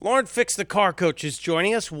Lauren Fix the Car Coach is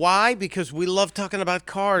joining us. Why? Because we love talking about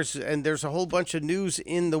cars, and there's a whole bunch of news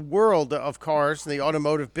in the world of cars and the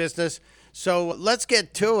automotive business. So let's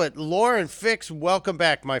get to it. Lauren Fix, welcome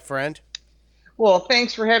back, my friend. Well,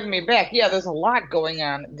 thanks for having me back. Yeah, there's a lot going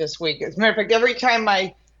on this week. As a matter of fact, every time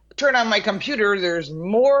I turn on my computer, there's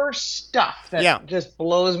more stuff that Yeah, just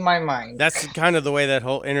blows my mind. that's kind of the way that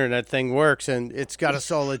whole internet thing works, and it's got us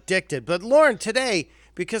all addicted. But Lauren, today,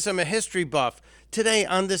 because I'm a history buff, today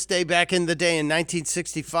on this day back in the day in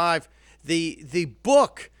 1965, the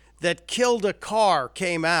book that killed a car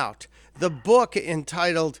came out. The book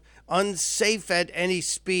entitled "Unsafe at Any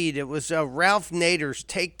Speed." It was Ralph Nader's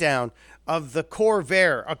takedown of the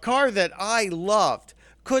Corvair, a car that I loved.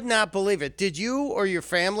 Could not believe it. Did you or your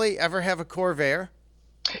family ever have a Corvair?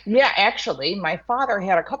 Yeah, actually, my father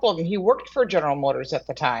had a couple of them. He worked for General Motors at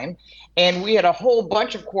the time, and we had a whole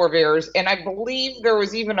bunch of Corvairs, and I believe there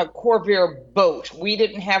was even a Corvair boat. We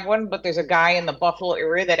didn't have one, but there's a guy in the Buffalo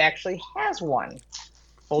area that actually has one. Now,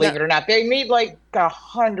 Believe it or not, they made like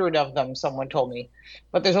 100 of them. Someone told me,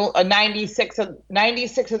 but there's a 96 of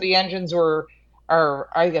the engines are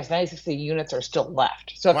I guess 96 of the units are still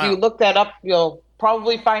left. So if you wow. look that up, you'll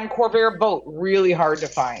probably find Corvair boat really hard to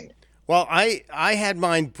find. Well, I had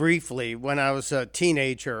mine briefly when I was a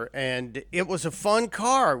teenager, and it was a fun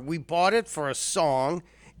car. We bought it for a song.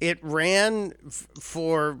 It ran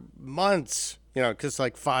for months, because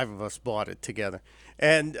like five of us bought it together.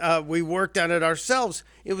 And we worked on it ourselves.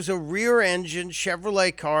 It was a rear engine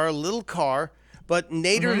Chevrolet car, a little car, but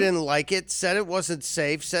Nader Hmm. didn't like it, said it wasn't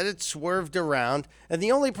safe, said it swerved around. And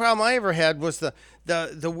the only problem I ever had was the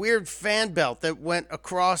weird fan belt that went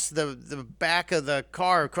across the back of the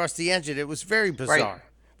car, across the engine. It was very Right. bizarre,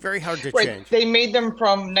 very hard to Right. change. They made them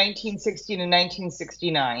from 1960 to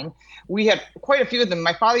 1969. We had quite a few of them.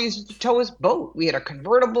 My father used to tow his boat. We had a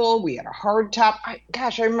convertible. We had a hardtop.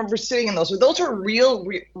 Gosh, I remember sitting in those. So those are real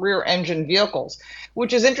rear engine vehicles,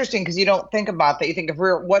 which is interesting because you don't think about that. You think of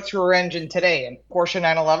what's rear engine today? And Porsche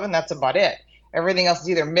 911, that's about it. Everything else is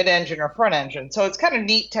either mid engine or front engine. So it's kind of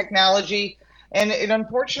neat technology. And it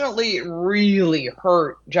unfortunately it really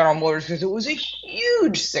hurt General Motors because it was a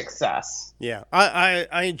huge success. Yeah,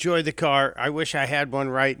 I enjoy the car. I wish I had one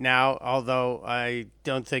right now, although I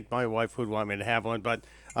don't think my wife would want me to have one. But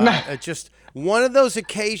it's just one of those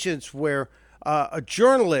occasions where a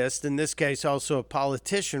journalist, in this case also a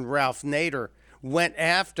politician, Ralph Nader, went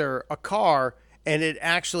after a car and it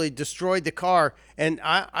actually destroyed the car. And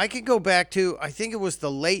I could go back to, I think it was the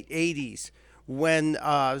late 80s when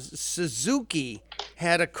Suzuki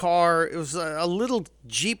had a car. It was a little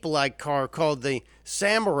Jeep like car called the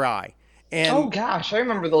Samurai. Oh And gosh, I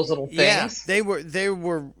remember those little yeah, things. they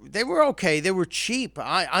were okay. They were cheap.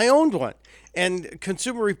 I owned one, and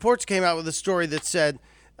Consumer Reports came out with a story that said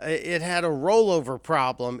it had a rollover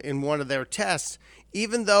problem in one of their tests,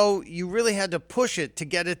 even though you really had to push it to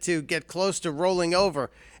get it to get close to rolling over,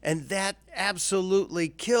 and that absolutely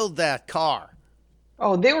killed that car.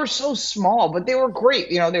 Oh, they were so small, but they were great.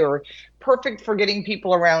 They were perfect for getting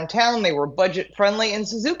people around town. They were budget friendly, and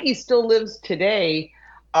Suzuki still lives today.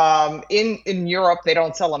 In Europe, they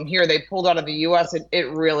don't sell them here. They pulled out of the U.S. It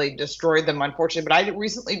really destroyed them, unfortunately. But I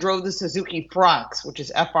recently drove the Suzuki Fronx, which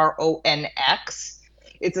is Fronx.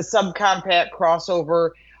 It's a subcompact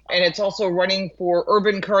crossover, and it's also running for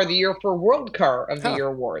Urban Car of the Year for World Car of the Huh. Year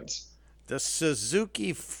awards. The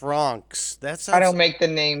Suzuki Fronx. That I sounds don't make the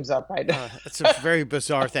names up. I That's a very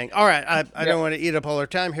bizarre thing. All right, I yeah. don't want to eat up all our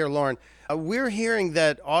time here, Lauren. We're hearing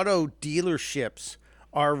that auto dealerships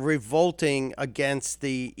are revolting against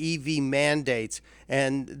the EV mandates,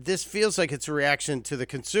 and this feels like it's a reaction to the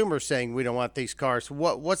consumer saying we don't want these cars.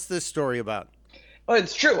 What's this story about? Well,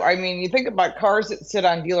 it's true. I mean, you think about cars that sit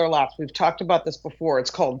on dealer lots. We've talked about this before.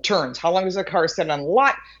 It's called turns. How long does a car sit on a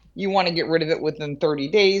lot? You want to get rid of it within 30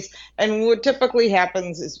 days. And what typically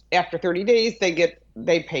happens is after 30 days,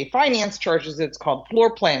 they pay finance charges. It's called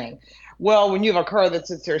floor planning. Well, when you have a car that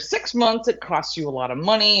sits there 6 months, it costs you a lot of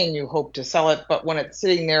money and you hope to sell it. But when it's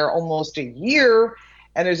sitting there almost a year,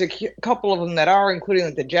 and there's a couple of them that are, including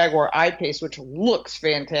like the Jaguar I-Pace, which looks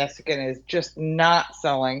fantastic and is just not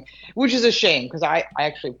selling, which is a shame because I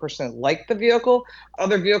actually personally like the vehicle.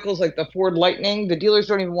 Other vehicles like the Ford Lightning, the dealers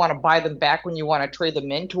don't even want to buy them back when you want to trade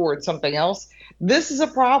them in towards something else. This is a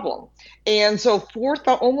problem. And so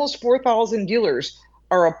almost 4,000 dealers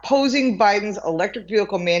are opposing Biden's electric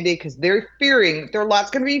vehicle mandate because they're fearing their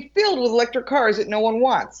lot's going to be filled with electric cars that no one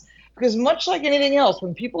wants. Because much like anything else,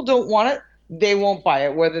 when people don't want it, they won't buy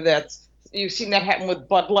it. Whether that's you've seen that happen with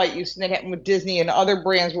Bud Light, you've seen that happen with Disney and other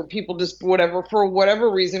brands where people just whatever for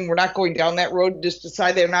whatever reason we're not going down that road, just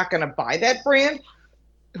decide they're not going to buy that brand.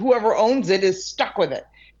 Whoever owns it is stuck with it.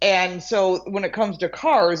 And so when it comes to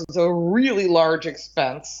cars, it's a really large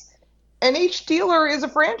expense. And each dealer is a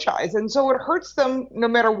franchise. And so it hurts them no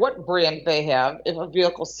matter what brand they have if a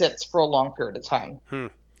vehicle sits for a long period of time.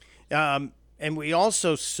 And we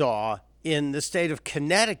also saw in the state of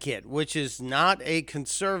Connecticut, which is not a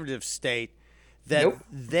conservative state, that Nope.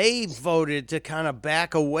 they voted to kind of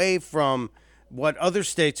back away from what other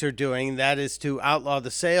states are doing, that is to outlaw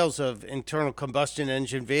the sales of internal combustion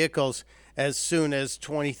engine vehicles as soon as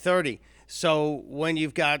 2030. So when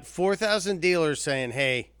you've got 4,000 dealers saying,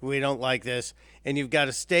 hey, we don't like this, and you've got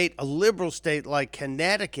a state, a liberal state like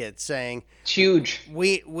Connecticut saying, It's huge.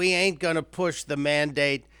 we ain't going to push the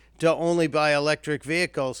mandate to only buy electric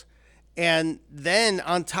vehicles. And then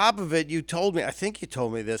on top of it, you told me, I think you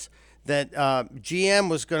told me this, that GM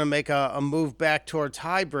was going to make a move back towards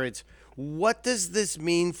hybrids. What does this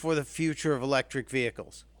mean for the future of electric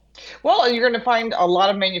vehicles? Well, you're going to find a lot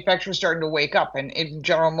of manufacturers starting to wake up. And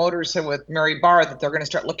General Motors said with Mary Barr that they're going to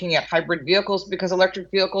start looking at hybrid vehicles because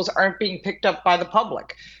electric vehicles aren't being picked up by the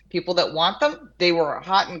public. People that want them, they were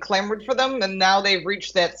hot and clamored for them. And now they've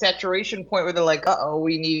reached that saturation point where they're like, uh-oh,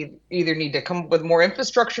 we need to come up with more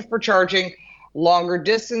infrastructure for charging, longer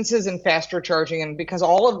distances and faster charging. And because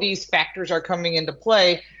all of these factors are coming into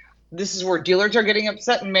play, this is where dealers are getting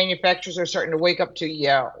upset and manufacturers are starting to wake up to,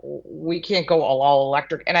 yeah, we can't go all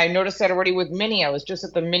electric. And I noticed that already with Mini. I was just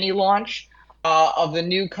at the Mini launch of the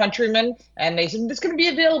new Countryman, and they said it's going to be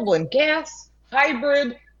available in gas,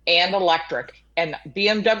 hybrid, and electric. And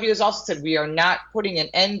BMW has also said we are not putting an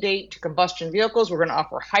end date to combustion vehicles. We're going to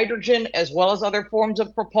offer hydrogen as well as other forms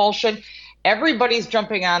of propulsion. Everybody's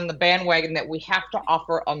jumping on the bandwagon that we have to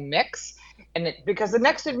offer a mix, because the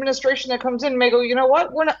next administration that comes in may go, you know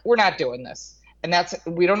what, we're not doing this, and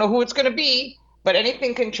we don't know who it's going to be, but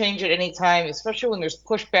anything can change at any time, especially when there's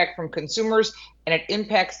pushback from consumers, and it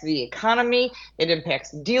impacts the economy, it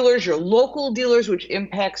impacts dealers, your local dealers, which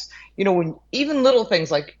impacts, when even little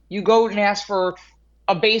things like you go and ask for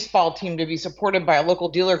a baseball team to be supported by a local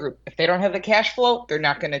dealer group. If they don't have the cash flow, they're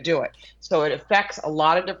not going to do it. So it affects a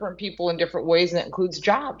lot of different people in different ways, and it includes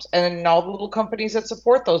jobs and all the little companies that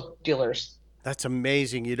support those dealers. That's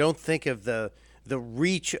amazing. You don't think of the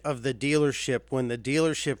reach of the dealership. When the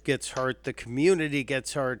dealership gets hurt, the community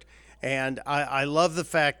gets hurt. And I love the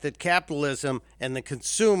fact that capitalism and the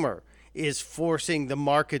consumer is forcing the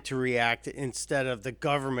market to react instead of the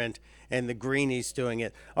government and the greenies doing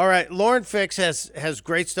it. All right, Lauren Fix has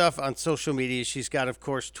great stuff on social media. She's got, of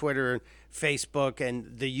course, Twitter and Facebook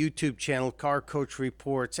and the YouTube channel Car Coach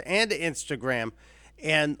Reports and Instagram.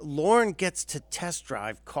 And Lauren gets to test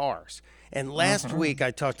drive cars. And last week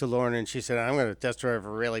I talked to Lauren and she said, I'm going to test drive a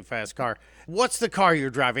really fast car. What's the car you're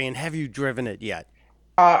driving and have you driven it yet?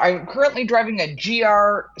 I'm currently driving a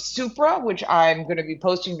GR Supra, which I'm going to be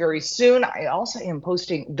posting very soon. I also am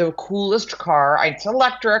posting the coolest car. It's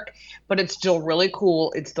electric, but it's still really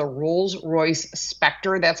cool. It's the Rolls-Royce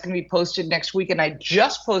Spectre. That's going to be posted next week. And I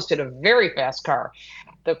just posted a very fast car,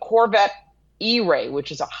 the Corvette E-Ray,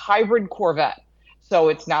 which is a hybrid Corvette. So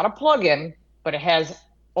it's not a plug-in, but it has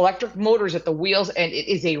electric motors at the wheels, and it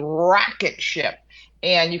is a rocket ship.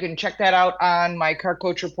 And you can check that out on my Car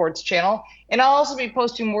Coach Reports channel. And I'll also be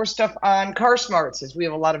posting more stuff on Car Smarts, as we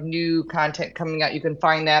have a lot of new content coming out. You can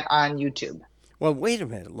find that on YouTube. Well, wait a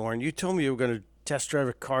minute, Lauren. You told me you were going to test drive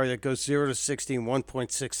a car that goes 0 to 60 in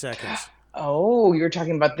 1.6 seconds. Oh, you're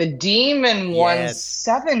talking about the Demon Yes.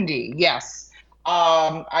 170. Yes.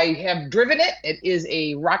 I have driven it. It is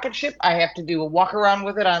a rocket ship. I have to do a walk around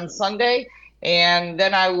with it on Sunday, and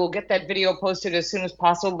then I will get that video posted as soon as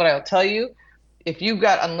possible. But I'll tell you, if you've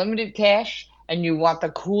got unlimited cash and you want the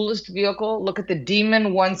coolest vehicle, look at the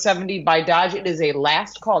Demon 170 by Dodge. It is a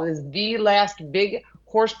last call. It is the last big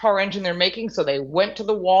horsepower engine they're making. So they went to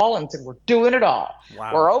the wall and said, we're doing it all.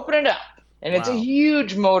 Wow. We're opening it up. And it's a Wow.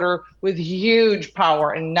 huge motor with huge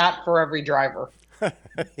power, and not for every driver.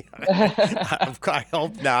 I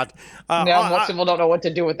hope not. No, most people don't know what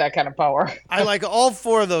to do with that kind of power. I like all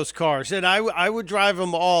four of those cars, and I would drive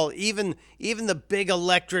them all, even the big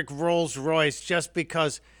electric Rolls Royce, just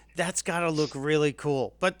because that's got to look really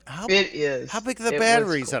cool. But It is. how big are the It was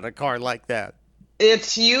batteries cool. on a car like that?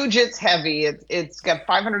 It's huge. It's heavy. It's got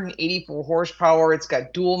 584 horsepower. It's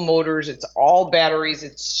got dual motors. It's all batteries.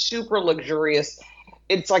 It's super luxurious.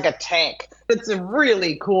 It's like a tank. It's a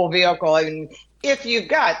really cool vehicle. I mean, if you've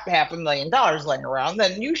got $500,000 laying around,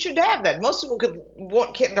 then you should have that. Most people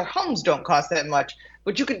their homes don't cost that much,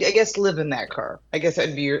 but you could, I guess, live in that car. I guess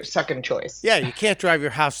that'd be your second choice. Yeah, you can't drive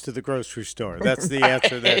your house to the grocery store. That's the answer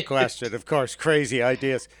to that question. Of course, crazy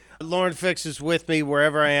ideas. Lauren Fix is with me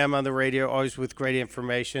wherever I am on the radio, always with great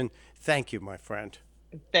information. Thank you, my friend.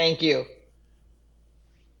 Thank you.